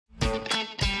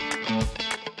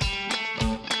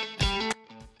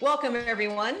Welcome,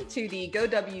 everyone, to the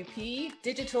GoWP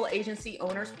Digital Agency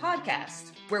Owners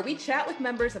Podcast, where we chat with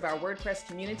members of our WordPress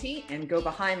community and go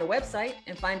behind the website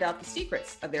and find out the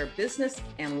secrets of their business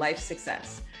and life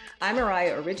success. I'm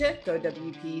Mariah Orija,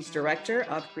 GoWP's Director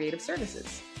of Creative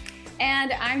Services.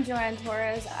 And I'm Joanne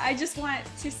Torres. I just want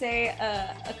to say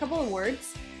a couple of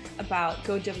words about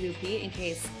GoWP in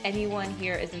case anyone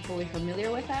here isn't fully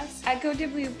familiar with us. At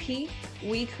GoWP,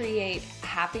 we create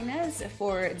happiness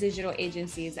for digital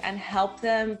agencies and help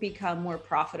them become more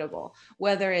profitable,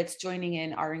 whether it's joining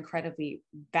in our incredibly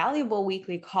valuable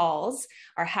weekly calls,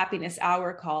 our happiness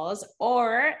hour calls,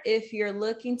 or if you're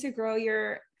looking to grow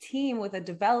your team with a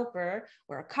developer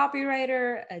or a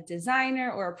copywriter, a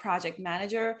designer, or a project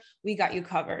manager, we got you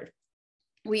covered.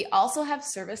 We also have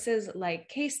services like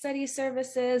case study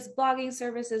services, blogging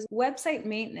services, website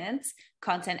maintenance,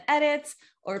 content edits,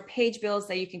 or page builds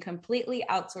that you can completely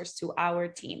outsource to our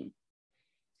team.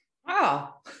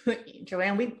 Wow,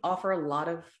 Joanne, we offer a lot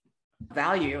of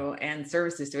value and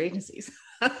services to agencies.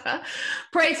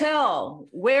 Pray tell,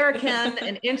 where can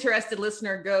an interested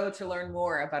listener go to learn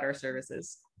more about our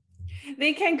services?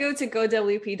 They can go to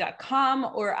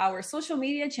GoWP.com or our social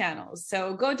media channels.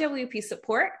 So GoWP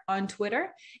support on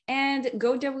Twitter and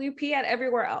GoWP at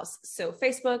everywhere else. So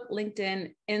Facebook,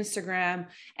 LinkedIn, Instagram,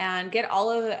 and get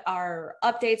all of our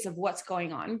updates of what's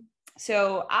going on.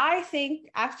 So I think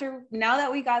now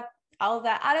that we got all of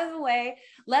that out of the way,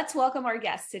 let's welcome our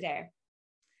guest today.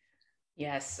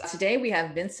 Yes. Today we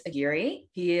have Vincent Aguirre.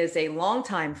 He is a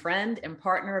longtime friend and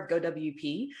partner of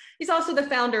GoWP. He's also the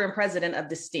founder and president of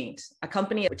Distinct, a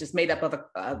company which is made up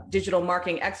of digital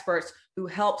marketing experts who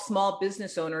help small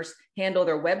business owners handle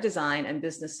their web design and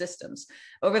business systems.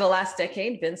 Over the last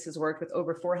decade, Vince has worked with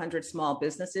over 400 small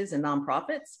businesses and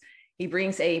nonprofits. He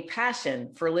brings a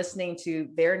passion for listening to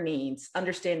their needs,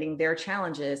 understanding their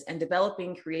challenges, and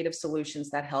developing creative solutions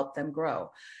that help them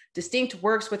grow. Distinct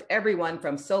works with everyone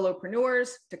from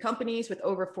solopreneurs to companies with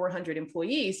over 400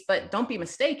 employees, but don't be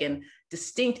mistaken,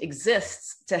 Distinct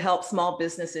exists to help small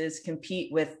businesses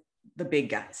compete with the big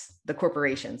guys, the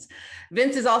corporations.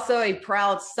 Vince is also a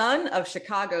proud son of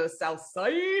Chicago's South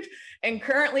Side and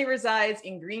currently resides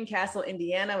in Greencastle,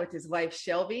 Indiana with his wife,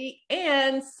 Shelby,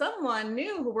 and someone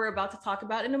new who we're about to talk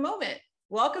about in a moment.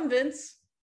 Welcome, Vince.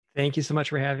 Thank you so much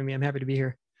for having me. I'm happy to be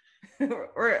here.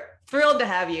 We're thrilled to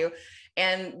have you.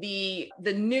 And the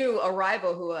new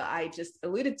arrival who I just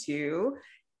alluded to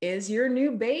is your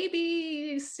new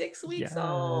baby, 6 weeks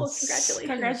old.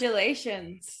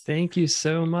 Congratulations. Thank you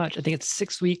so much. I think it's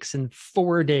 6 weeks and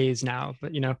 4 days now,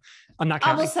 but I'm not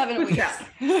counting. Almost 7 weeks.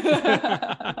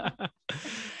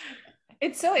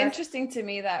 It's so interesting to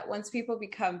me that once people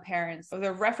become parents,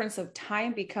 the reference of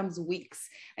time becomes weeks.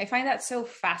 I find that so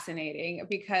fascinating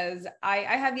because I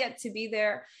have yet to be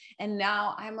there. And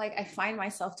now I find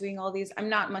myself doing all these, I'm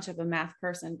not much of a math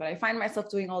person, but I find myself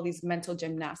doing all these mental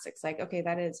gymnastics. Like, okay,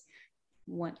 that is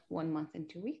 1 month and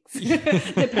 2 weeks,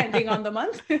 depending on the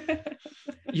month.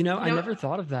 I never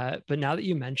thought of that, but now that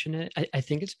you mention it, I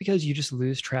think it's because you just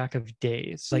lose track of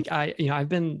days. Like I've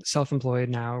been self-employed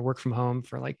now, work from home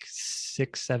for like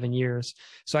 6-7 years.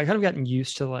 So I kind of gotten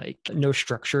used to no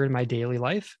structure in my daily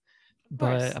life.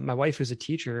 But my wife, who's a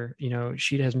teacher,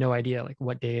 she has no idea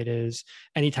what day it is,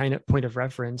 any point of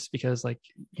reference, because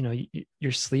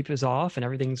your sleep is off and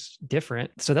everything's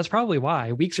different. So that's probably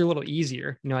why weeks are a little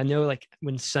easier. I know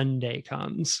when Sunday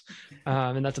comes,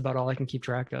 and that's about all I can keep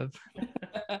track of.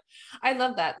 I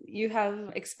love that. You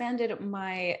have expanded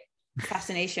my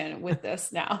fascination with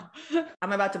this now.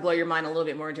 I'm about to blow your mind a little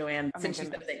bit more, Joanne. Since you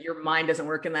said that your mind doesn't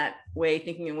work in that way,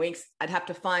 thinking in weeks, I'd have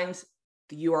to find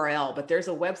the URL, but there's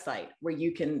a website where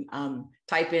you can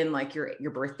type in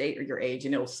your birth date or your age,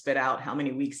 and it'll spit out how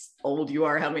many weeks old you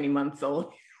are, how many months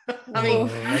old, how many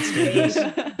days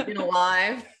been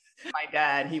alive. My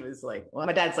dad, he was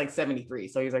my dad's 73,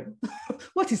 so he's like,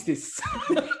 what is this?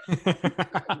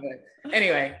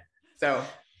 Anyway, so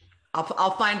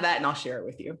I'll find that and I'll share it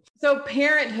with you. So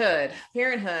parenthood,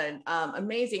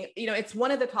 amazing. It's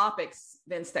one of the topics,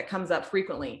 Vince, that comes up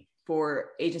frequently for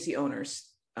agency owners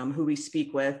who we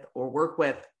speak with or work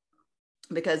with,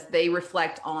 because they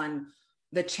reflect on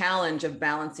the challenge of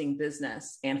balancing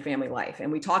business and family life.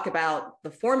 And we talk about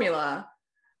the formula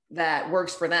that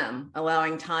works for them,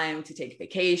 allowing time to take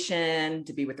vacation,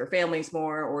 to be with their families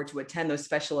more, or to attend those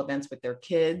special events with their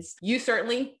kids. You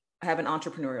certainly have an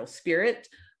entrepreneurial spirit.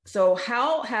 So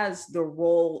how has the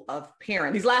role of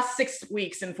parent, these last 6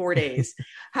 weeks and 4 days,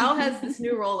 how has this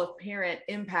new role of parent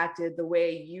impacted the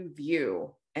way you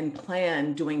view and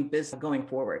plan doing business going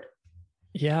forward?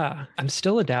 Yeah, I'm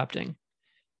still adapting.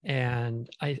 And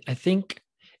I think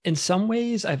In some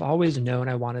ways, I've always known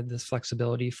I wanted this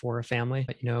flexibility for a family.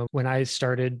 When I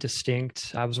started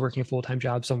Distinct, I was working a full-time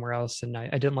job somewhere else, and I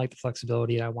didn't like the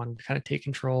flexibility, and I wanted to kind of take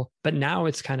control. But now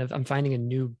it's I'm finding a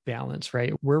new balance,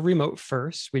 right? We're remote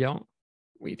first.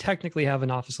 We technically have an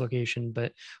office location,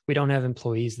 but we don't have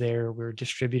employees there. We're a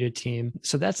distributed team.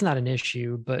 So that's not an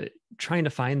issue, but trying to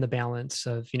find the balance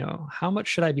of, how much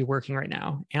should I be working right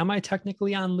now? Am I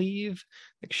technically on leave?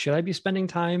 Like, should I be spending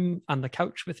time on the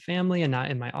couch with family and not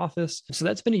in my office? So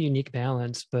that's been a unique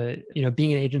balance. But,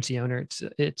 being an agency owner,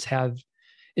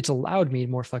 it's allowed me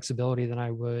more flexibility than I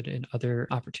would in other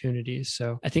opportunities.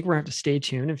 So I think we're gonna have to stay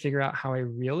tuned and figure out how I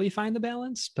really find the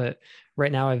balance. But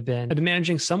right now I've been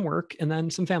managing some work and then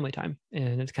some family time.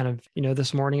 And it's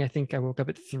this morning, I think I woke up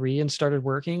at 3 and started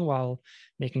working while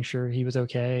making sure he was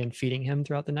okay and feeding him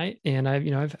throughout the night. And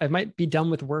I might be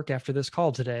done with work after this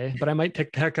call today, but I might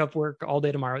pick back up work all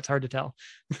day tomorrow. It's hard to tell.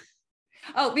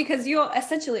 Oh, because you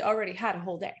essentially already had a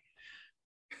whole day.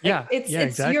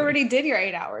 Exactly. You already did your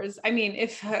 8 hours. I mean,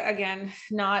 if again,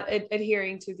 not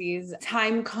adhering to these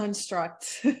time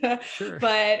constructs, Sure.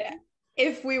 But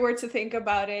if we were to think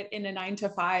about it in a 9 to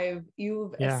 5,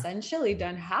 you've essentially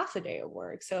done half a day of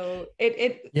work. So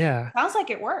it sounds like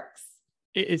it works.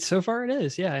 It's so far it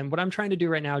is. Yeah. And what I'm trying to do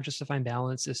right now, just to find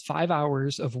balance, is 5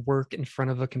 hours of work in front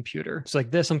of a computer. So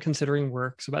like this, I'm considering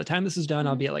work. So by the time this is done,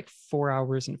 I'll be at 4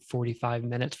 hours and 45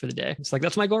 minutes for the day. It's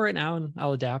that's my goal right now. And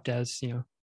I'll adapt as,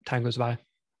 time goes by.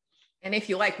 And if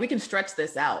you like, we can stretch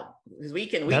this out because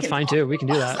That's fine too. We can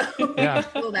do that. Yeah.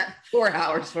 Fill that 4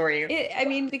 hours for you.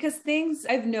 Because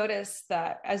I've noticed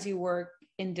that as you work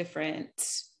in different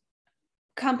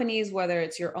companies, whether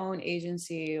it's your own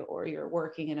agency or you're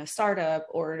working in a startup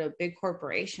or in a big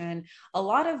corporation, a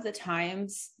lot of the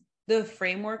times the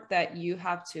framework that you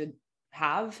have to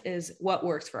have is what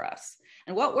works for us.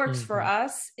 And what works for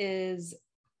us is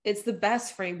it's the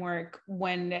best framework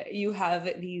when you have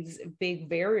these big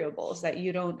variables that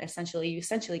you essentially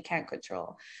can't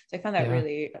control. So I found that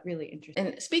really, really interesting.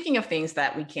 And speaking of things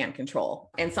that we can't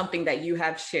control, and something that you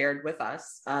have shared with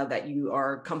us that you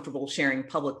are comfortable sharing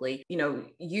publicly,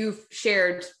 you've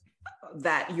shared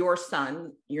that your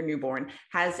son, your newborn,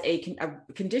 has a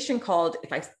condition called,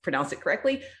 if I pronounce it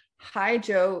correctly,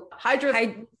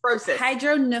 hydronephrosis.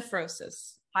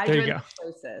 Hydronephrosis. There you go.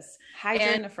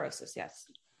 Hydronephrosis, yes.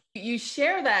 You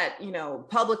share that,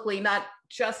 publicly, not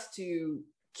just to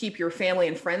keep your family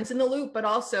and friends in the loop, but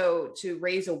also to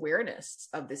raise awareness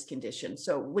of this condition.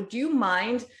 So would you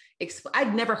mind,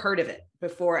 I'd never heard of it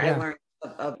before I learned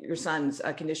of your son's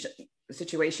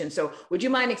situation. So would you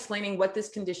mind explaining what this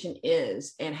condition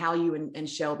is and how you and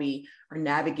Shelby are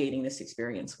navigating this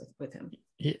experience with him?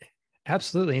 Yeah.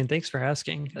 Absolutely. And thanks for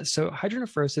asking. So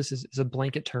hydronephrosis is a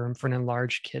blanket term for an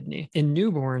enlarged kidney. In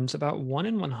newborns, about 1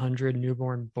 in 100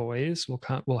 newborn boys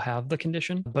will have the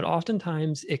condition, but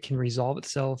oftentimes it can resolve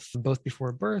itself both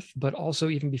before birth, but also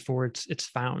even before it's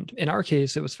found. In our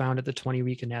case, it was found at the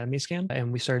 20-week anatomy scan,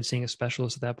 and we started seeing a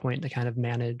specialist at that point to kind of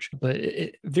manage. But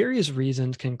various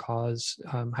reasons can cause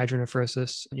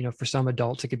hydronephrosis. For some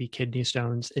adults, it could be kidney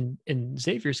stones. In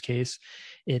Xavier's case,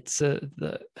 it's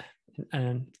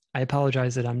and I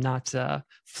apologize that I'm not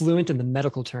fluent in the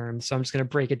medical terms, so I'm just going to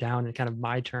break it down in kind of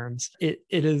my terms. It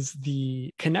is the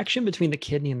connection between the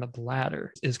kidney and the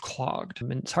bladder is clogged.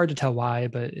 And it's hard to tell why,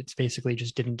 but it's basically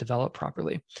just didn't develop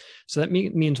properly. So that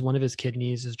means one of his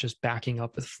kidneys is just backing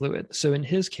up with fluid. So in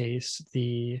his case,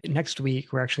 the next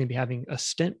week, we're actually going to be having a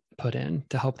stent put in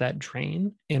to help that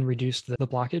drain and reduce the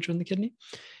blockage in the kidney,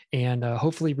 and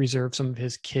hopefully reserve some of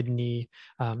his kidney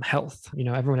health.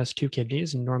 Everyone has 2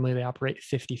 kidneys and normally they operate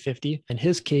 50-50. In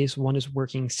his case, one is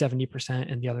working 70%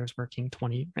 and the other is working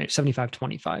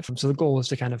 75-25. So the goal is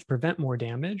to kind of prevent more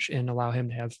damage and allow him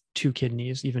to have 2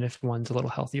 kidneys, even if one's a little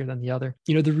healthier than the other.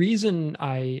 The reason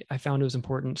I found it was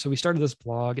important, so we started this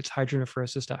blog, it's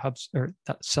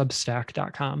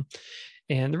hydronephrosis.substack.com.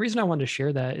 And the reason I wanted to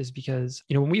share that is because,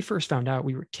 when we first found out,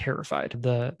 we were terrified.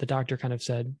 The doctor kind of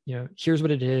said, here's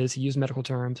what it is. He used medical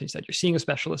terms. He said, you're seeing a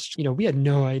specialist. We had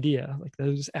no idea. That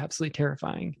was absolutely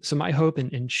terrifying. So my hope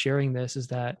in sharing this is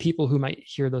that people who might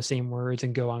hear those same words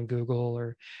and go on Google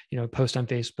or, post on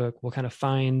Facebook will kind of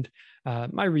find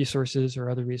my resources or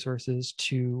other resources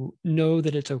to know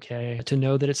that it's okay, to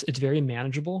know that it's very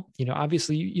manageable.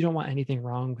 Obviously you don't want anything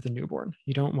wrong with a newborn.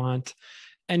 You don't want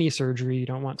any surgery, you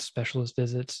don't want specialist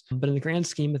visits. But in the grand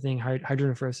scheme of things,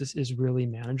 hydronephrosis is really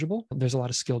manageable. There's a lot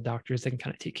of skilled doctors that can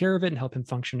kind of take care of it and help him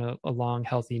function a long,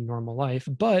 healthy, normal life.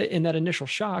 But in that initial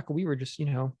shock, we were just,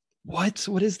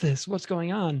 what is this? What's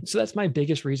going on? So that's my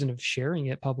biggest reason of sharing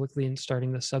it publicly and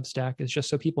starting the Substack, is just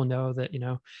so people know that,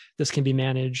 this can be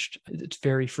managed. It's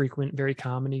very frequent, very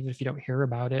common, even if you don't hear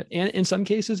about it. And in some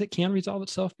cases, it can resolve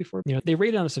itself before, they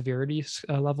rate it on a severity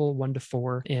level 1 to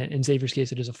 4. And in Xavier's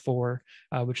case, it is a 4,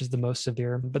 which is the most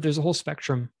severe. But there's a whole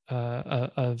spectrum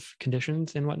of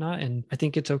conditions and whatnot. And I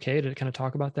think it's okay to kind of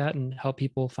talk about that and help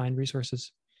people find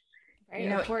resources.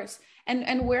 Right, of course.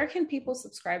 And where can people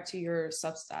subscribe to your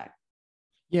Substack?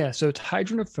 Yeah, so it's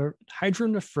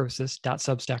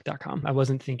hydronephrosis.substack.com. I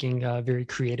wasn't thinking very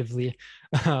creatively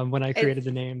when I created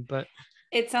the name, but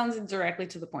it sounds directly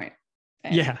to the point.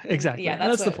 Yeah, exactly. Yeah,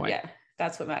 that's the point. Yeah,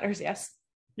 that's what matters. Yes.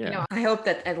 Yeah. I hope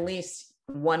that at least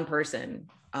one person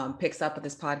picks up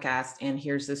this podcast and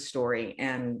hears this story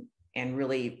and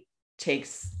really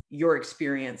takes your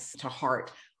experience to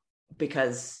heart,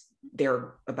 because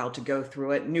they're about to go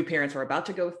through it. New parents are about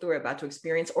to go through it, about to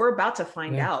experience, or about to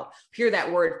find out, hear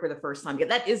that word for the first time.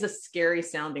 That is a scary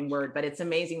sounding word, but it's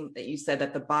amazing that you said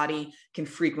that the body can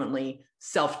frequently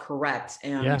self-correct.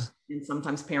 And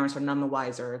sometimes parents are none the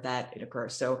wiser that it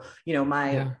occurs. So,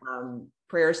 my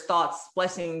prayers, thoughts,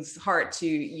 blessings, heart to,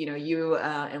 you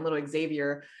and little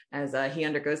Xavier as he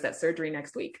undergoes that surgery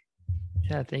next week.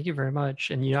 Yeah, thank you very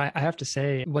much. And, I have to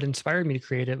say, what inspired me to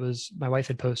create it was my wife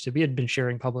had posted, we had been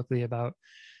sharing publicly about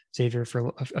Xavier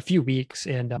for a few weeks.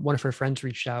 And one of her friends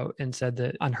reached out and said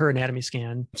that on her anatomy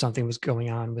scan, something was going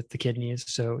on with the kidneys.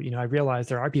 So, I realized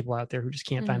there are people out there who just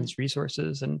can't find these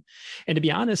resources. And to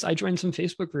be honest, I joined some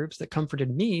Facebook groups that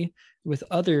comforted me with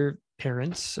other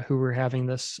parents who were having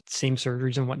this same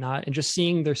surgeries and whatnot, and just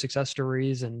seeing their success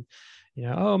stories and,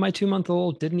 oh, my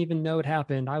 2-month-old didn't even know it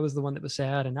happened. I was the one that was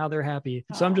sad, and now they're happy.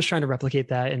 So I'm just trying to replicate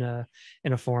that in a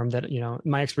form that,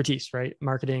 my expertise, right?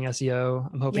 Marketing, SEO.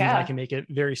 I'm hoping that I can make it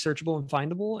very searchable and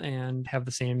findable and have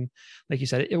the same, like you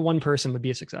said, one person would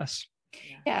be a success.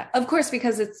 Yeah, of course,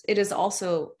 because it is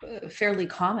also fairly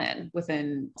common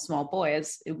within small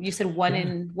boys. You said 1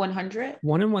 in 100?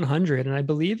 1 in 100. And I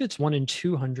believe it's 1 in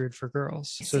 200 for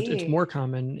girls. So it's more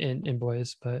common in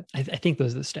boys, but I think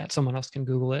those are the stats. Someone else can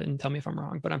Google it and tell me if I'm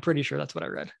wrong, but I'm pretty sure that's what I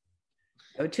read.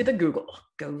 Go to the Google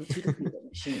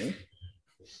machine.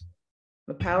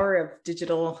 The power of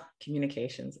digital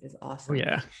communications is awesome. Oh,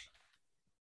 yeah.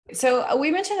 So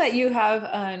we mentioned that you have,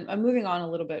 moving on a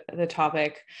little bit, the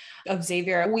topic of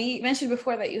Xavier. We mentioned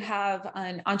before that you have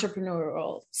an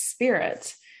entrepreneurial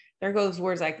spirit. There goes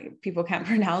words like people can't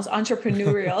pronounce.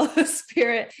 Entrepreneurial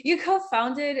spirit. You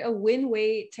co-founded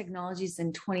Winway Technologies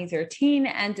in 2013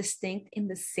 and Distinct in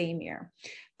the same year.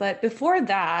 But before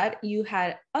that, you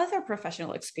had other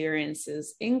professional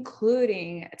experiences,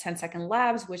 including 10 Second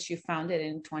Labs, which you founded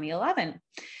in 2011.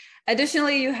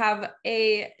 Additionally, you have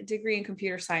a degree in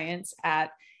computer science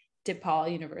at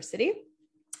DePaul University.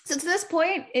 So to this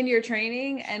point in your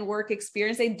training and work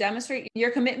experience, they demonstrate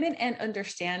your commitment and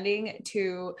understanding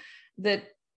to the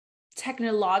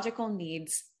technological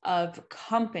needs of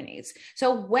companies.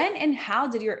 So when and how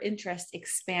did your interest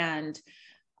expand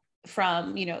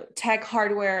from, tech,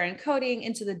 hardware, and coding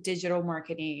into the digital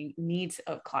marketing needs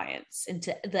of clients,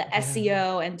 into the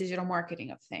SEO and digital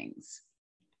marketing of things?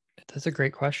 That's a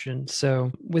great question.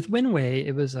 So with Winway,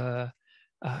 it was a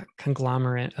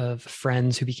conglomerate of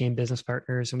friends who became business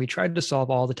partners, and we tried to solve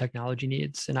all the technology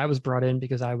needs. And I was brought in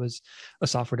because I was a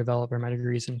software developer. My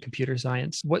degree is in computer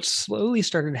science. What slowly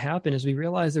started to happen is we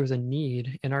realized there was a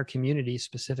need in our community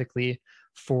specifically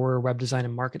for web design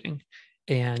and marketing,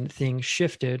 and things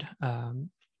shifted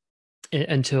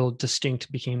until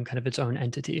Distinct became kind of its own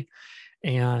entity.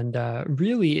 And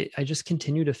really, I just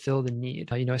continue to fill the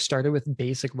need. I started with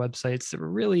basic websites that were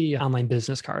really online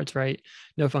business cards, right?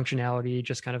 No functionality,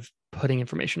 just kind of putting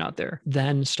information out there.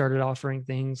 Then started offering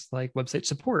things like website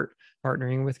support,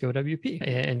 partnering with GoWP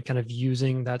and kind of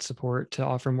using that support to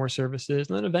offer more services.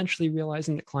 And then eventually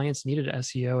realizing that clients needed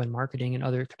SEO and marketing in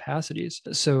other capacities.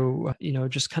 So,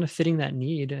 just kind of fitting that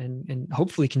need and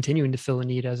hopefully continuing to fill a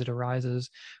need as it arises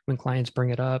when clients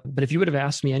bring it up. But if you would have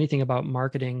asked me anything about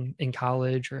marketing in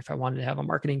college, or if I wanted to have a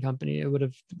marketing company, I would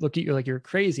have looked at you like you're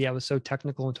crazy. I was so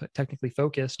technical and technically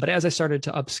focused. But as I started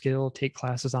to upskill, take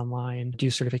classes online, do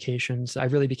certifications, I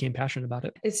really became passionate about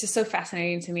it. It's just so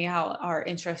fascinating to me how our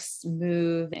interests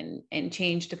move and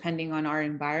change depending on our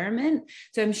environment.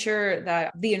 So I'm sure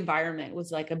that the environment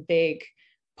was like a big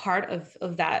part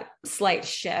of that slight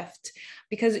shift,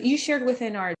 because you shared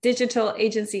within our digital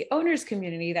agency owners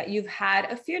community that you've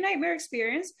had a few nightmare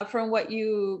experience from what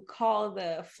you call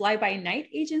the fly-by-night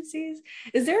agencies.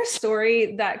 Is there a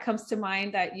story that comes to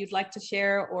mind that you'd like to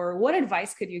share, or what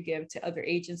advice could you give to other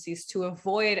agencies to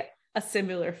avoid a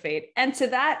similar fate. And to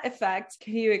that effect,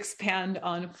 can you expand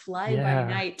on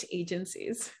fly-by-night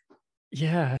agencies?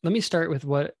 Yeah. Let me start with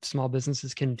what small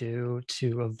businesses can do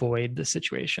to avoid the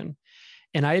situation.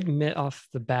 And I admit off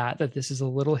the bat that this is a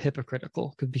little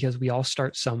hypocritical because we all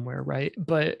start somewhere, right?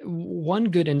 But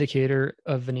one good indicator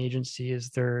of an agency is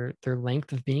their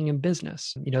length of being in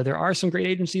business. You know, there are some great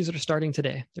agencies that are starting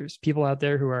today. There's people out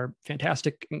there who are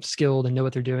fantastic, and skilled, and know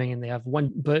what they're doing, and they have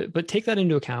one. But take that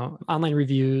into account: online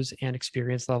reviews and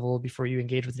experience level before you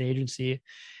engage with an agency.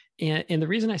 And the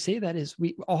reason I say that is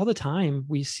we all the time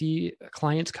we see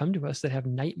clients come to us that have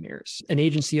nightmares. An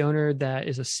agency owner that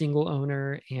is a single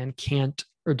owner and can't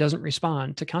or doesn't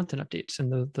respond to content updates,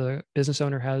 and the business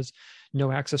owner has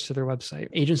no access to their website.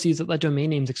 Agencies that let domain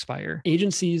names expire.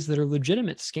 Agencies that are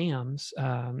legitimate scams.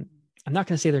 I'm not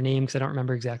going to say their name because I don't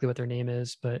remember exactly what their name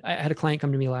is, but I had a client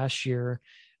come to me last year,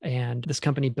 and this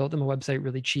company built them a website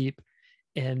really cheap,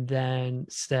 and then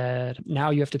said, now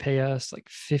you have to pay us like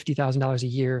 $50,000 a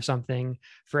year or something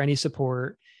for any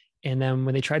support. And then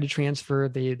when they tried to transfer,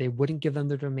 they wouldn't give them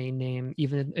their domain name,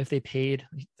 even if they paid.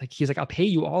 Like, he's like, I'll pay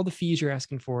you all the fees you're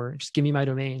asking for. Just give me my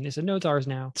domain. They said, no, it's ours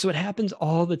now. So it happens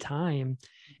all the time.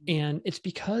 And it's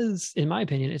because, in my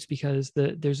opinion, it's because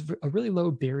there's a really low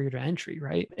barrier to entry,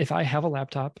 right? If I have a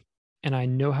laptop and I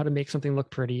know how to make something look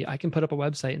pretty, I can put up a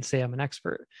website and say I'm an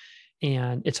expert.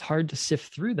 And it's hard to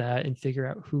sift through that and figure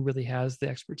out who really has the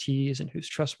expertise and who's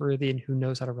trustworthy and who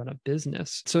knows how to run a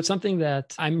business. So it's something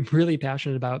that I'm really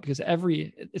passionate about because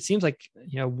it seems like,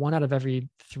 you know, 1 out of every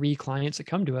 3 clients that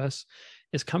come to us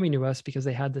is coming to us because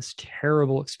they had this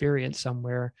terrible experience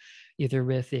somewhere, either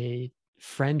with a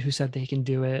friend who said they can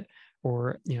do it,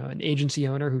 or, you know, an agency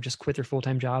owner who just quit their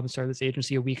full-time job and started this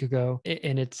agency a week ago.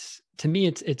 And to me,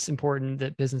 it's important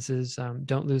that businesses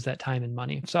don't lose that time and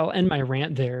money. So I'll end my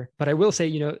rant there, but I will say,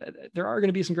 you know, there are going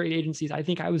to be some great agencies. I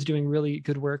think I was doing really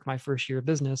good work my first year of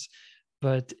business,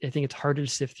 but I think it's harder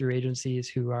to sift through agencies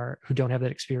who don't have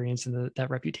that experience and that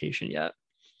reputation yet.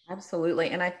 Absolutely.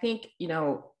 And I think, you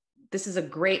know, this is a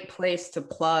great place to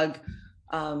plug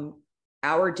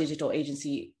our digital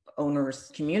agency owners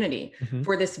community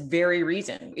for this very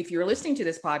reason. If you're listening to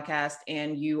this podcast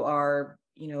and you are,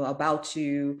 you know, about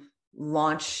to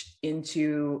launch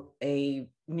into a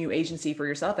new agency for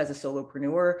yourself as a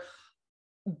solopreneur,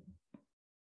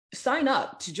 sign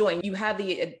up to join. You have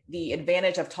the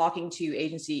advantage of talking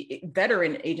to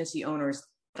veteran agency owners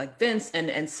like Vince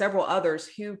and several others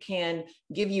who can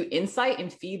give you insight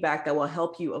and feedback that will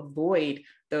help you avoid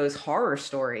those horror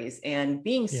stories and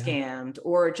being scammed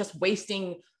or just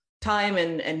wasting time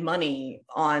and money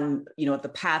on, you know, the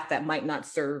path that might not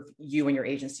serve you and your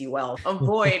agency well.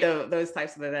 Avoid those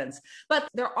types of events. But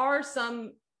there are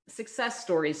some success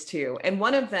stories too. And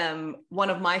one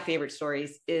of my favorite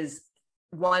stories is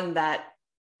one that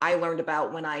I learned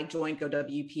about when I joined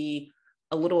GoWP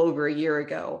a little over a year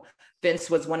ago.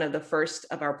 Vince was one of the first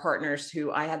of our partners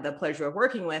who I had the pleasure of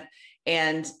working with.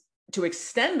 And to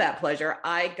extend that pleasure,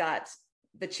 I got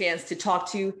the chance to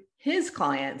talk to his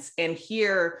clients and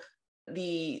hear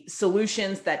the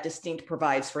solutions that Distinct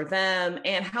provides for them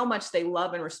and how much they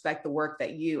love and respect the work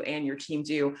that you and your team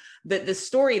do. The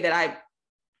story that I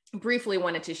briefly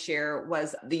wanted to share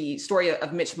was the story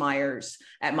of Mitch Myers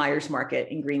at Myers Market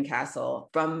in Greencastle.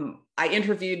 I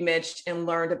interviewed Mitch and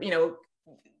learned, you know,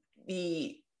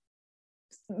 the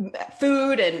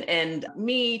food and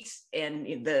meat and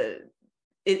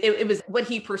it was what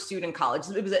he pursued in college.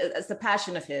 It's a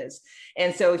passion of his.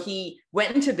 And so he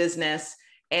went into business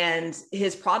and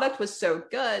his product was so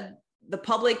good, the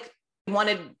public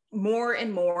wanted more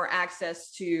and more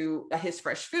access to his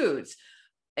fresh foods.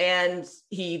 And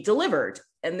he delivered.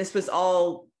 And this was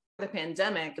all the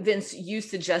pandemic. Vince, you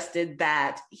suggested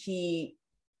that he,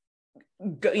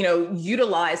 you know,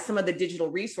 utilize some of the digital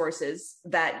resources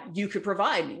that you could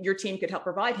provide, your team could help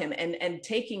provide him, and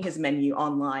taking his menu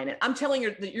online. And I'm telling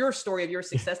your story of your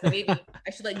success, but maybe I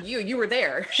should let you were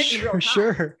there.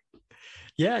 Sure.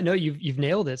 Yeah, no, you've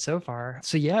nailed it so far.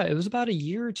 So yeah, it was about a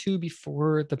year or two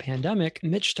before the pandemic.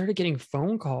 Mitch started getting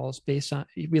phone calls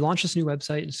we launched this new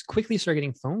website and quickly started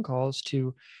getting phone calls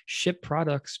to ship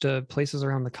products to places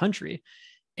around the country.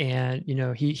 And, you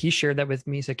know, he shared that with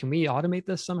me. He said, can we automate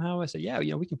this somehow? I said, yeah,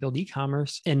 you know, we can build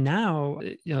e-commerce. And now,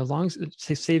 you know,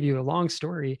 to save you a long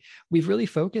story, we've really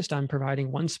focused on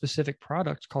providing one specific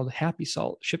product called Happy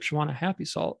Salt, Shipshawana Happy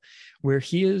Salt, where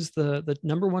he is the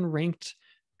number one ranked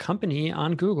company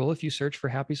on Google, if you search for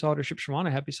Happy Salt or Ship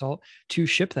Shawana Happy Salt, to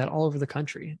ship that all over the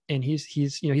country. And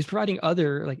he's providing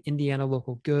other like Indiana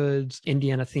local goods,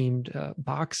 Indiana themed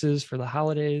boxes for the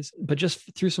holidays. But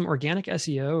just through some organic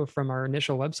SEO from our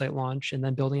initial website launch and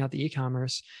then building out the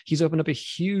e-commerce, he's opened up a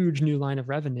huge new line of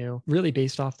revenue, really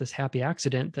based off this happy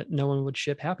accident that no one would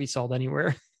ship Happy Salt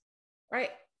anywhere.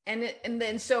 Right. And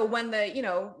then so when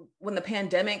the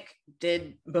pandemic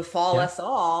did befall us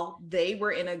all, they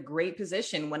were in a great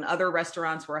position when other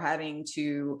restaurants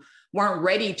weren't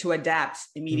ready to adapt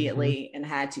immediately and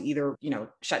had to either,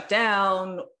 shut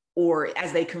down, or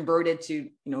as they converted to,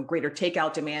 greater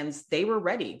takeout demands, they were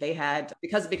ready. They had,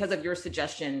 because of your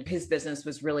suggestion, his business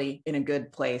was really in a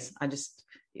good place. I just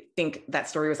think that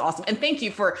story was awesome. And thank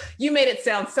you you made it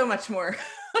sound so much more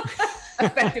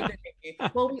effective than me.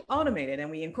 Well, we automated and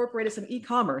we incorporated some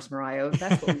e-commerce, Mariah.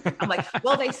 That's what I'm like,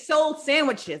 well, they sold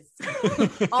sandwiches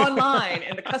online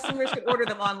and the customers could order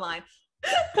them online.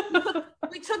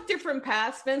 We took different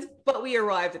paths, Vince, but we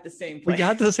arrived at the same place. We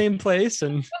got to the same place,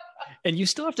 and you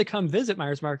still have to come visit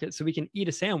Myers Market so we can eat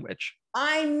a sandwich.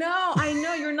 I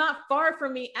know. You're not far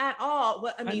from me at all.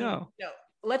 Well, I know.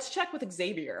 Let's check with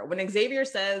Xavier. When Xavier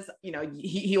says,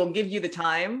 he will give you the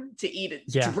time to eat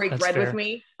it, to break bread with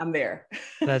me, I'm there.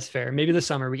 That's fair. Maybe this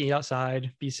summer we can eat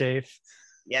outside, be safe.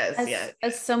 Yes.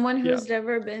 As someone who's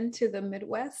never been to the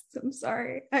Midwest, I'm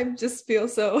sorry. I just feel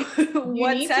so.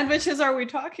 What sandwiches are we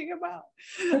talking about?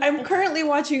 I'm currently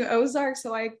watching Ozark,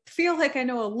 so I feel like I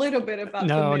know a little bit about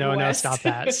the Midwest. No, stop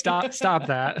that. Stop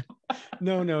that.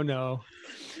 No. No,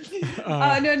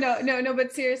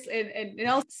 but seriously, and in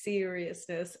all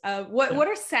seriousness, what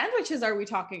are sandwiches are we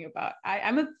talking about?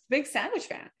 I'm a big sandwich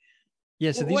fan.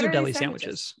 Yeah, so these are deli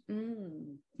sandwiches.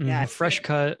 Yeah, fresh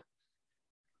cut.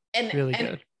 And really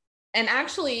good. And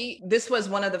actually, this was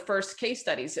one of the first case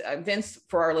studies. Vince,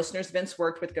 for our listeners, Vince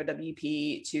worked with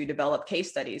GoWP to develop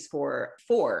case studies for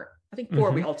four. I think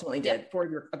four we ultimately did,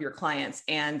 four of your clients.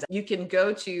 And you can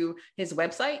go to his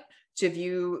website to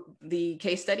view the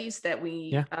case studies that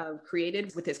we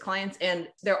created with his clients. And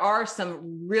there are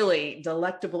some really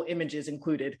delectable images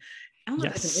included. I don't know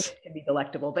if an image can be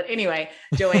delectable, but anyway,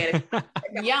 Joanne,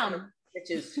 yum.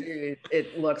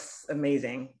 It looks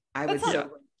amazing.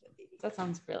 That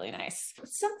sounds really nice.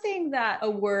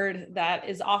 A word that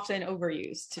is often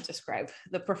overused to describe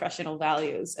the professional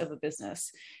values of a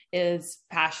business is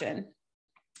passion.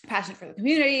 Passion for the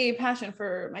community, passion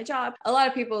for my job. A lot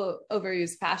of people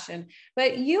overuse passion,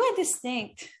 but you and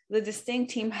the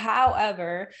distinct team,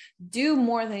 however, do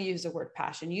more than use the word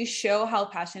passion. You show how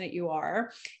passionate you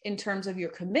are in terms of your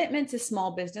commitment to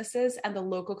small businesses and the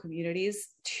local communities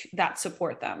that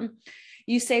support them.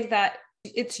 You say that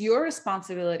it's your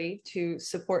responsibility to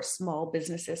support small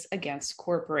businesses against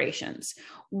corporations.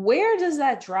 Where does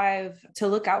that drive to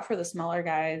look out for the smaller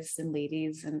guys and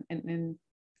ladies and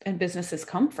businesses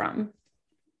come from?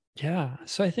 Yeah.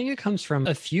 So I think it comes from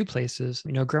a few places.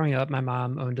 Growing up, my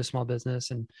mom owned a small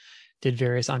business and did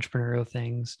various entrepreneurial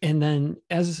things. And then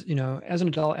as an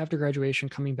adult, after graduation,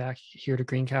 coming back here to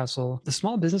Greencastle, the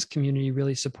small business community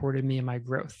really supported me in my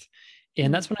growth.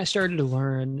 And that's when I started to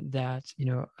learn that,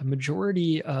 a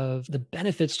majority of the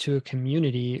benefits to a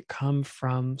community come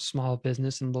from small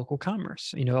business and local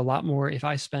commerce. A lot more, if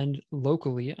I spend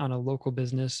locally on a local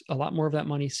business, a lot more of that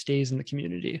money stays in the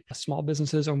community. Small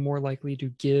businesses are more likely to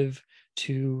give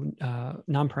to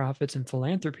nonprofits and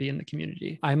philanthropy in the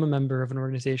community. I'm a member of an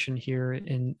organization here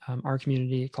in our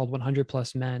community called 100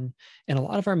 Plus Men. And a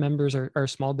lot of our members are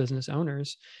small business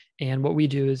owners. And what we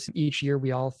do is each year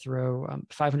we all throw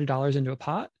 $500 into a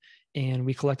pot, and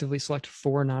we collectively select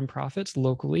 4 nonprofits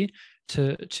locally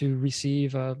to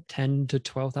receive $10,000 to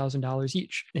 $12,000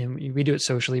 each. And we do it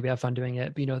socially. We have fun doing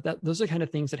it. But those are kind of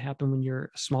things that happen when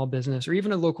you're a small business or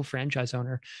even a local franchise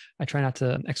owner. I try not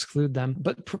to exclude them,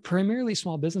 but primarily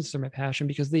small businesses are my passion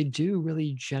because they do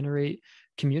really generate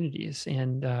communities,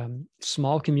 and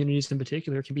small communities in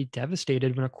particular can be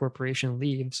devastated when a corporation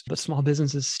leaves, but small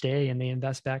businesses stay and they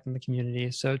invest back in the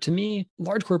community. So to me,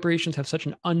 large corporations have such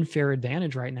an unfair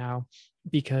advantage right now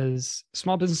because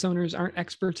small business owners aren't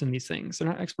experts in these things. They're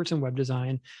not experts in web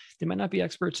design. They might not be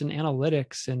experts in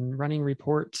analytics and running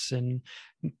reports and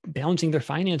balancing their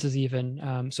finances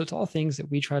even. So it's all things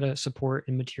that we try to support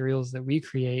in materials that we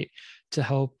create to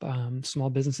help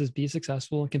small businesses be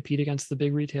successful and compete against the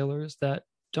big retailers that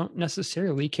don't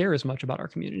necessarily care as much about our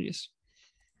communities.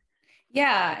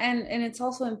 Yeah. And it's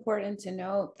also important to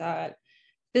note that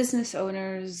business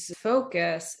owners'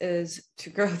 focus is to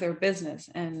grow their business.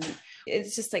 And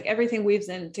it's just like everything weaves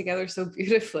in together so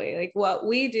beautifully. Like what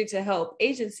we do to help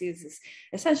agencies is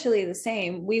essentially the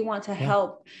same. We want to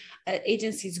help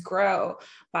agencies grow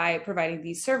by providing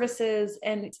these services.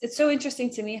 And it's so interesting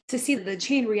to me to see the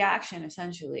chain reaction,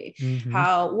 essentially,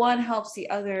 how one helps the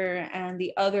other and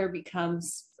the other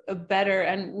becomes a better,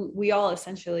 and we all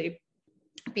essentially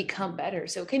become better.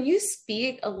 So can you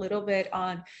speak a little bit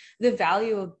on the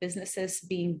value of businesses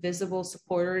being visible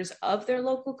supporters of their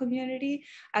local community,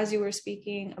 as you were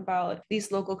speaking about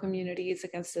these local communities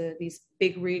against these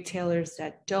big retailers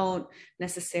that don't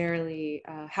necessarily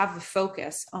have the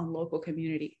focus on local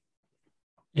community?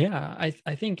 Yeah,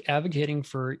 I think advocating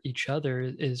for each other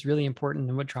is really important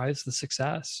and what drives the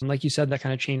success. And like you said, that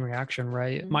kind of chain reaction,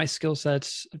 right? My skill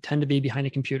sets tend to be behind a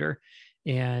computer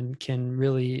and can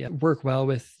really work well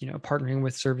with, partnering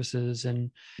with services and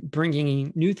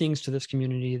bringing new things to this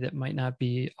community that might not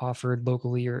be offered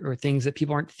locally or things that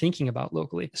people aren't thinking about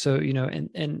locally. So,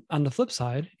 and on the flip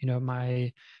side,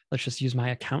 let's just use my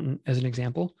accountant as an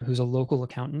example, who's a local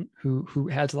accountant who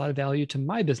adds a lot of value to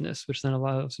my business, which then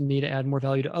allows me to add more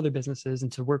value to other businesses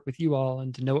and to work with you all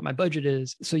and to know what my budget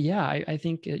is. So yeah, I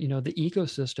think, the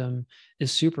ecosystem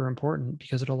is super important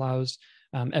because it allows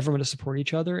everyone to support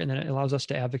each other, and then it allows us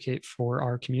to advocate for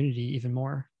our community even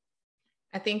more.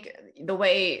 I think the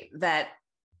way that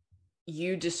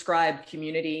you describe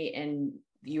community and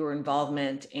your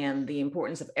involvement and the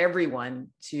importance of everyone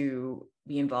to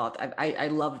be involved, I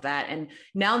love that. And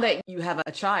now that you have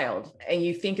a child and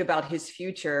you think about his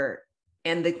future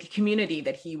and the community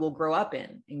that he will grow up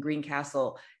in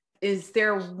Greencastle, is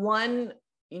there one,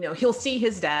 he'll see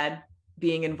his dad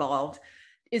being involved.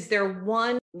 Is there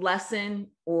one lesson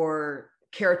or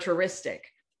characteristic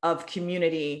of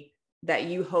community that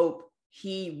you hope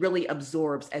he really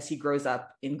absorbs as he grows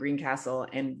up in Greencastle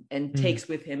and takes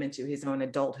with him into his own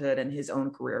adulthood and his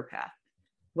own career path?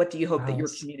 What do you hope that your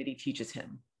community teaches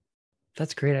him?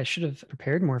 That's great. I should have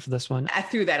prepared more for this one. I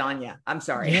threw that on you. I'm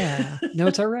sorry. Yeah, no,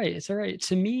 it's all right. It's all right.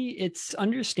 To me, it's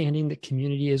understanding that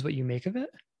community is what you make of it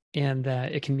and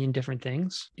that it can mean different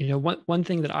things. One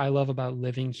thing that I love about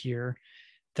living here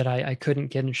that I couldn't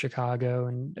get in Chicago,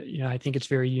 and I think it's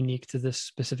very unique to this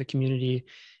specific community,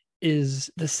 is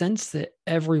the sense that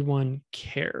everyone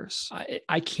cares.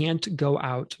 I can't go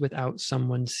out without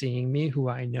someone seeing me who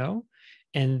I know,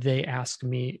 and they ask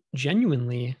me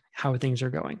genuinely how things are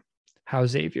going. How's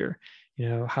Xavier?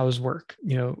 How's work?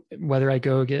 Whether I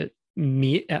go get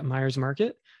meat at Myers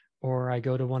Market, or I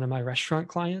go to one of my restaurant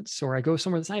clients, or I go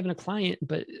somewhere that's not even a client,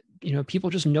 but people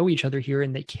just know each other here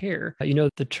and they care.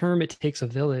 The term "it takes a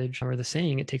village," or the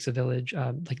saying "it takes a village,"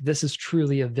 like this is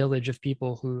truly a village of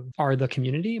people who are the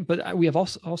community. But we have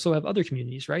also have other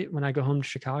communities, right? When I go home to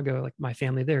Chicago, like my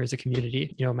family there is a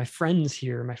community. My friends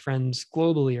here, my friends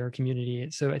globally are a community.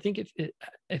 So I think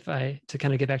if I, to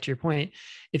kind of get back to your point,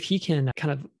 if he can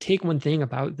kind of take one thing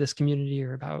about this community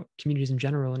or about communities in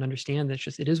general and understand that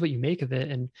it is what you make of it.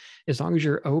 And as long as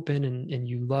you're open and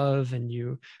you love and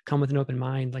you come with an open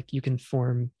mind, like you can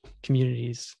form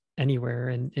communities anywhere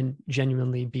and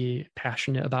genuinely be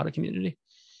passionate about a community.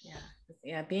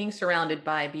 Yeah. Being surrounded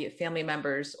by, be it family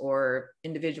members or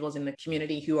individuals in the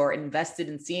community who are invested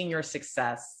in seeing your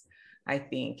success, I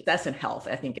think that's in health.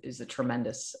 I think it is a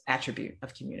tremendous attribute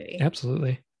of community.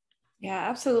 Absolutely. Yeah,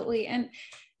 absolutely. And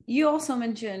you also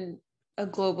mentioned a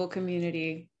global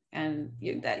community and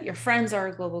that your friends are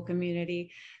a global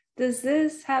community. Does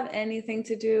this have anything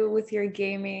to do with your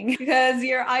gaming? Because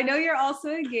I know you're also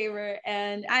a gamer,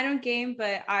 and I don't game,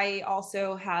 but I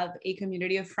also have a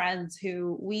community of friends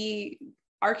who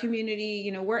our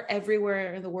community, we're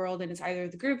everywhere in the world, and it's either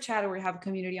the group chat or we have a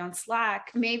community on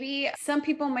Slack. Maybe some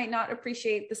people might not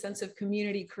appreciate the sense of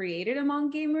community created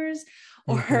among gamers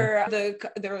or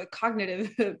the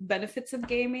cognitive benefits of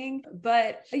gaming,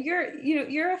 but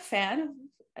you're a fan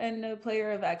and a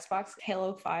player of Xbox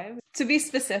Halo 5, to be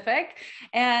specific.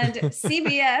 And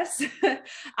CBS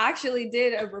actually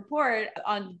did a report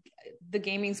on the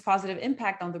gaming's positive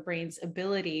impact on the brain's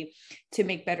ability to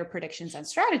make better predictions and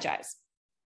strategize.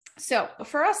 So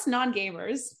for us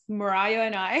non-gamers, Mariah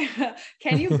and I,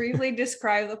 can you briefly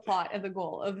describe the plot and the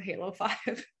goal of Halo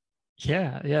 5?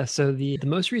 Yeah. So the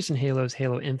most recent Halo is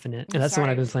Halo Infinite, and that's the one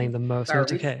I've been playing the most. So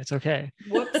it's okay.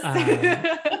 Whoops.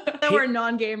 We're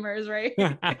non-gamers, right?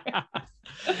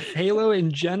 Halo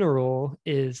in general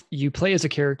is you play as a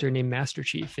character named Master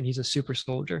Chief, and he's a super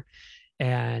soldier.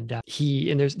 And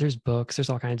there's books, there's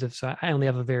all kinds of. So I only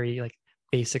have a very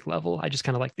basic level. I just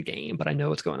kind of like the game, but I know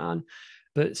what's going on.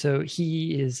 But so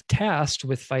he is tasked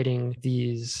with fighting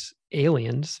these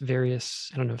aliens, various,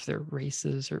 I don't know if they're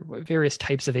races or what, various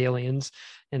types of aliens,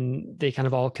 and they kind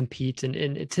of all compete, and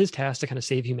it's his task to kind of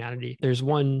save humanity. There's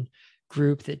one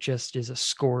group that just is a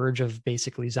scourge of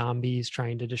basically zombies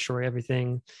trying to destroy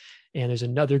everything. And there's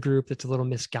another group that's a little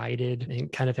misguided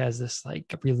and kind of has this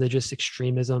like religious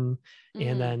extremism.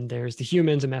 And then there's the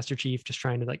humans and Master Chief just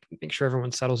trying to like make sure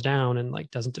everyone settles down and like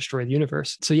doesn't destroy the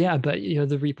universe. So yeah, but you know,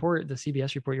 the report, the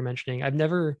CBS report you're mentioning, I've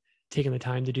never taken the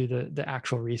time to do the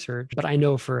actual research, but I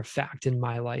know for a fact in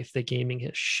my life that gaming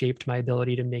has shaped my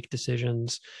ability to make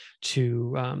decisions,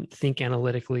 to think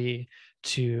analytically,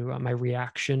 to my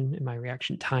reaction and my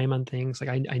reaction time on things. Like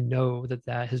I know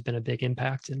that has been a big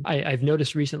impact. And I've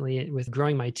noticed recently with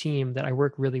growing my team that I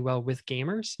work really well with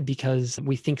gamers because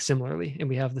we think similarly and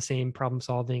we have the same problem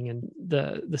solving and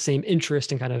the same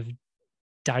interest in kind of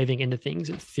diving into things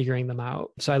and figuring them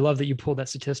out. So I love that you pulled that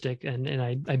statistic, and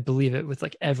I believe it with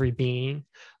like every being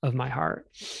of my heart.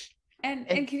 And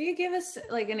can you give us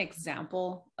like an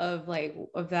example of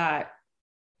that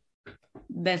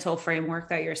mental framework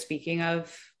that you're speaking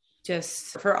of,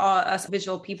 just for all us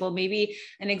visual people, maybe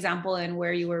an example in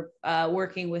where you were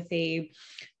working with a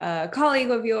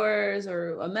colleague of yours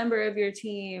or a member of your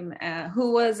team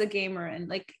who was a gamer, and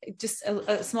like just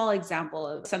a small example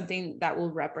of something that will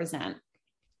represent.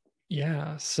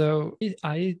 Yeah. So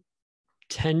I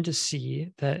tend to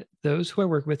see that those who I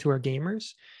work with who are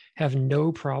gamers have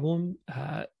no problem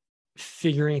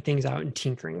figuring things out and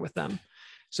tinkering with them.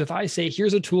 So if I say,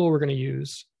 here's a tool we're going to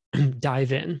use,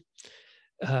 dive in.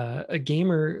 A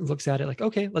gamer looks at it like,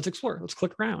 okay, let's explore. Let's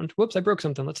click around. Whoops, I broke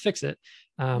something. Let's fix it.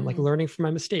 Like learning from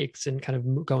my mistakes and kind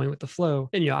of going with the flow.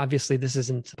 And, you know, obviously this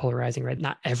isn't polarizing, right?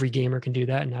 Not every gamer can do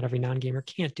that, and not every non-gamer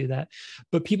can't do that.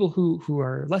 But people who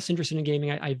are less interested in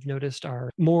gaming, I've noticed,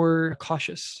 are more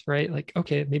cautious, right? Like,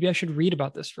 okay, maybe I should read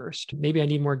about this first. Maybe I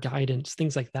need more guidance,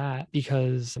 things like that,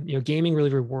 because, you know, gaming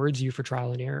really rewards you for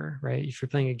trial and error, right? If you're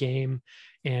playing a game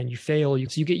and you fail,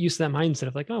 so you get used to that mindset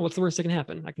of like, oh, what's the worst that can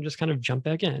happen? I can just kind of jump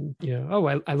back in, you know,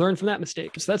 oh, I learned from that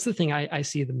mistake. So that's the thing I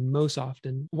see the most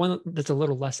often. One that's a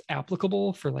little less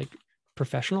applicable for like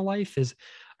professional life is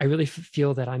I really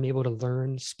feel that I'm able to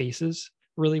learn spaces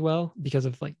really well because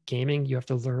of like gaming. You have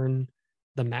to learn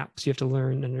the maps, you have to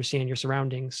learn and understand your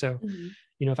surroundings. So,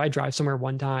 you know, if I drive somewhere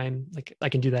one time, like I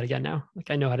can do that again now.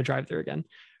 Like I know how to drive there again.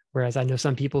 Whereas I know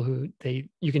some people who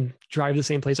you can drive the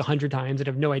same place 100 times and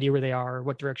have no idea where they are or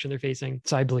what direction they're facing.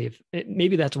 So I believe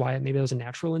maybe that's why, maybe that was a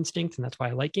natural instinct and that's why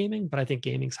I like gaming, but I think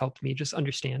gaming's helped me just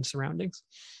understand surroundings.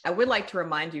 I would like to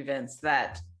remind you, Vince,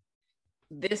 that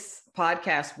this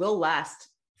podcast will last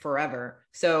forever.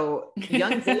 So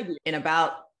young Xavier in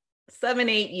about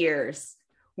 7-8 years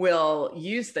will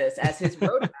use this as his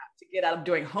roadmap to get out of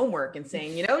doing homework and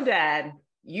saying, you know, Dad,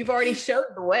 you've already showed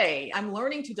the way. I'm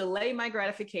learning to delay my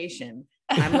gratification.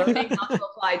 I'm learning how to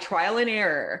apply trial and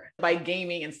error by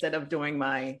gaming instead of doing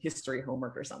my history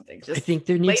homework or something. I think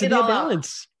there needs to be a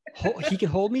balance. He can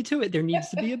hold me to it. There needs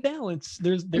to be a balance.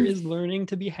 There is learning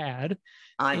to be had,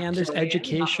 and there's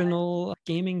educational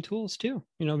gaming tools too.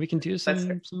 You know, we can do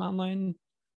some online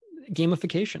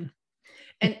gamification.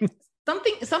 And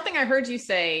something I heard you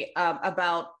say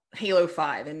about Halo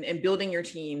 5 and building your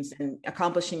teams and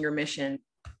accomplishing your mission.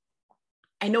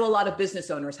 I know a lot of business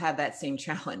owners have that same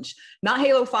challenge, not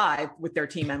Halo 5 with their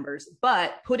team members,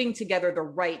 but putting together the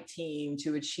right team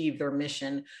to achieve their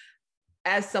mission.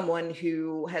 As someone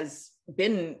who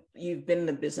you've been in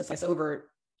the business over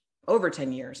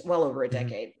 10 years, well over a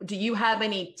decade. Do you have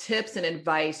any tips and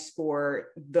advice for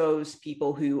those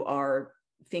people who are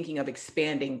thinking of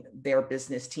expanding their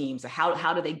business teams?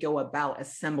 How do they go about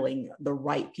assembling the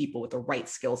right people with the right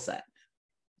skill set?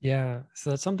 Yeah,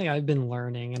 so that's something I've been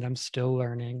learning and I'm still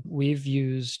learning. We've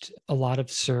used a lot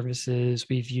of services.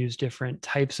 We've used different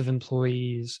types of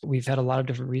employees. We've had a lot of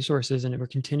different resources and we're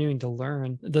continuing to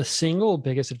learn. The single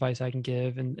biggest advice I can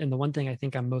give, and the one thing I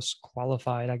think I'm most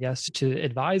qualified, I guess, to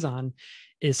advise on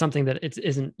is something that it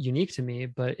isn't unique to me,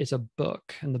 but it's a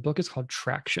book. And the book is called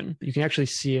Traction. You can actually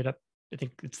see it up. I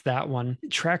think it's that one.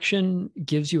 Traction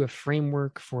gives you a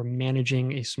framework for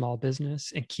managing a small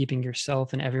business and keeping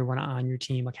yourself and everyone on your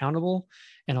team accountable,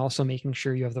 and also making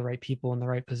sure you have the right people in the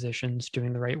right positions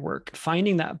doing the right work.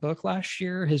 Finding that book last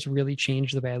year has really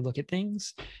changed the way I look at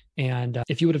things. And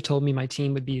if you would have told me my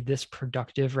team would be this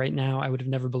productive right now, I would have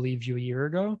never believed you a year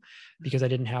ago because I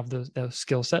didn't have those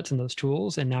skill sets and those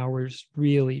tools. And now we're just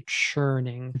really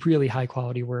churning really high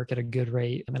quality work at a good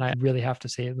rate. I mean, I really have to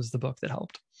say it was the book that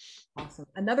helped. Awesome.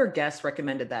 Another guest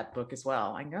recommended that book as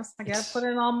well. I guess I got to put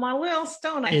it on my list,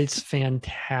 don't I? It's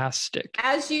fantastic.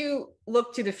 As you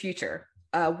look to the future,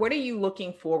 what are you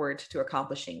looking forward to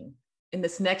accomplishing in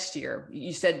this next year?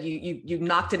 You said you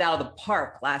knocked it out of the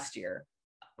park last year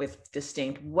with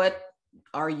Distinct. What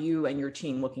are you and your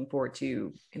team looking forward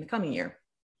to in the coming year?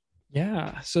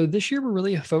 Yeah. So this year we're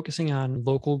really focusing on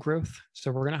local growth. So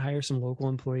we're going to hire some local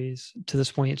employees. To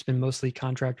this point, it's been mostly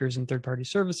contractors and third-party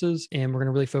services. And we're going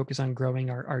to really focus on growing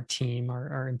our team,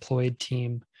 our employed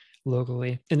team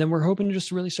locally. And then we're hoping to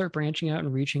just really start branching out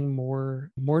and reaching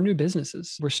more new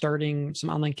businesses. We're starting some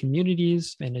online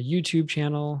communities and a YouTube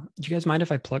channel. Do you guys mind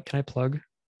if I plug? Can I plug?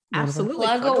 Absolutely.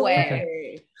 Plug away.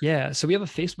 Okay. Yeah. So we have a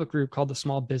Facebook group called the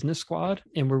Small Business Squad,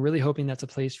 and we're really hoping that's a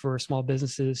place for small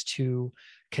businesses to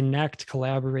connect,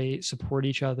 collaborate, support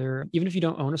each other. Even if you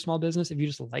don't own a small business, if you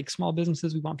just like small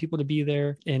businesses, we want people to be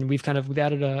there. And we've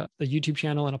added a YouTube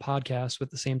channel and a podcast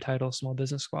with the same title, Small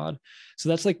Business Squad. So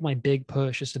that's like my big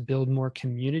push, is to build more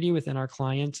community within our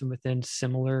clients and within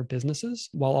similar businesses,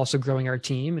 while also growing our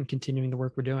team and continuing the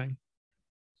work we're doing.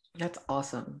 That's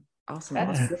awesome. Awesome.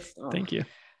 Thank you.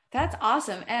 That's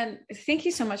awesome. And thank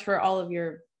you so much for all of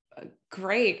your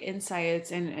great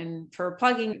insights and for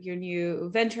plugging your new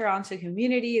venture onto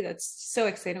community. That's so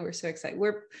exciting. We're so excited.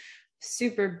 We're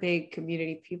super big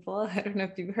community people. I don't know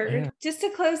if you've heard. Yeah. Just to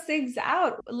close things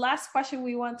out, last question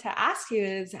we want to ask you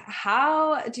is,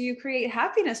 how do you create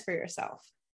happiness for yourself?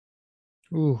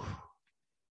 Ooh,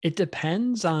 it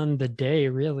depends on the day,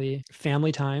 really.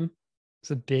 Family time. It's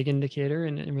a big indicator,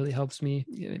 and it really helps me.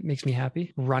 It makes me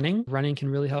happy. Running can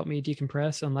really help me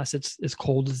decompress, unless it's as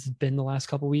cold as it's been the last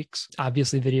couple of weeks.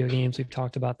 Obviously, video games, we've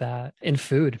talked about that. And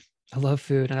food. I love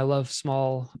food, and I love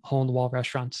small hole-in-the-wall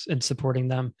restaurants and supporting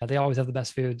them. They always have the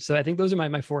best food. So I think those are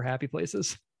my 4 happy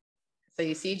places. So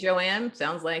you see, Joanne,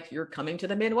 sounds like you're coming to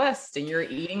the Midwest and you're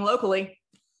eating locally.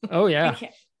 Oh, yeah.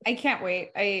 I can't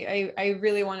wait. I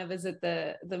really want to visit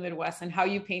the Midwest, and how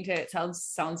you paint it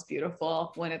sounds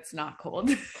beautiful when it's not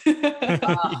cold.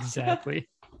 Exactly.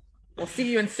 We'll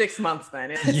see you in 6 months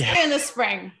then. See you in the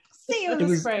spring. See you in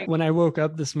the spring. When I woke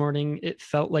up this morning, it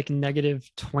felt like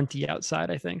 -20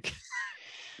 outside, I think.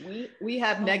 We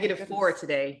have -4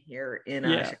 today here in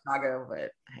Chicago,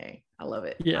 but hey, I love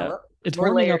it. Yeah. It's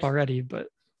warming up already, but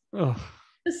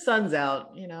the sun's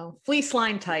out, fleece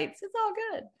line tights. It's all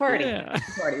good. Party.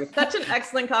 Such an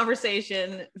excellent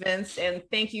conversation, Vince. And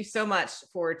thank you so much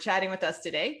for chatting with us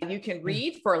today. You can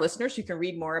read, for our listeners, you can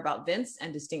read more about Vince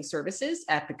and Distinct Services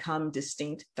at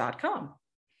becomedistinct.com.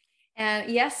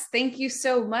 And yes, thank you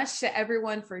so much to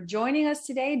everyone for joining us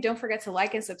today. Don't forget to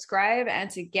like and subscribe, and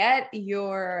to get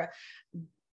your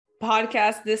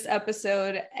podcast, this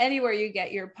episode, anywhere you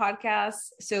get your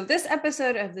podcasts. So this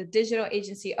episode of the Digital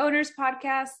Agency Owners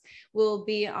Podcast will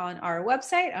be on our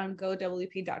website on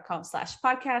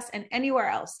gowp.com/podcast, and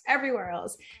everywhere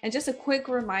else. And just a quick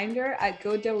reminder, at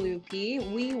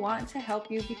GoWP, we want to help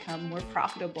you become more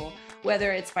profitable,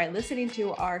 whether it's by listening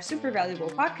to our super valuable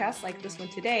podcasts like this one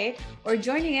today, or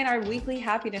joining in our weekly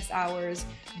happiness hours,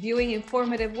 viewing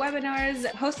informative webinars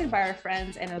hosted by our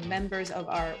friends and members of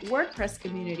our WordPress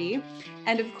community,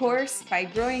 and of course, by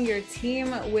growing your team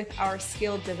with our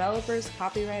skilled developers,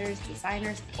 copywriters,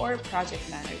 designers, or project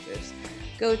managers.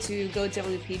 Go to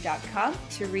gowp.com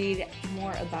to read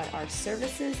more about our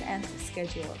services and to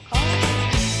schedule a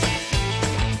call.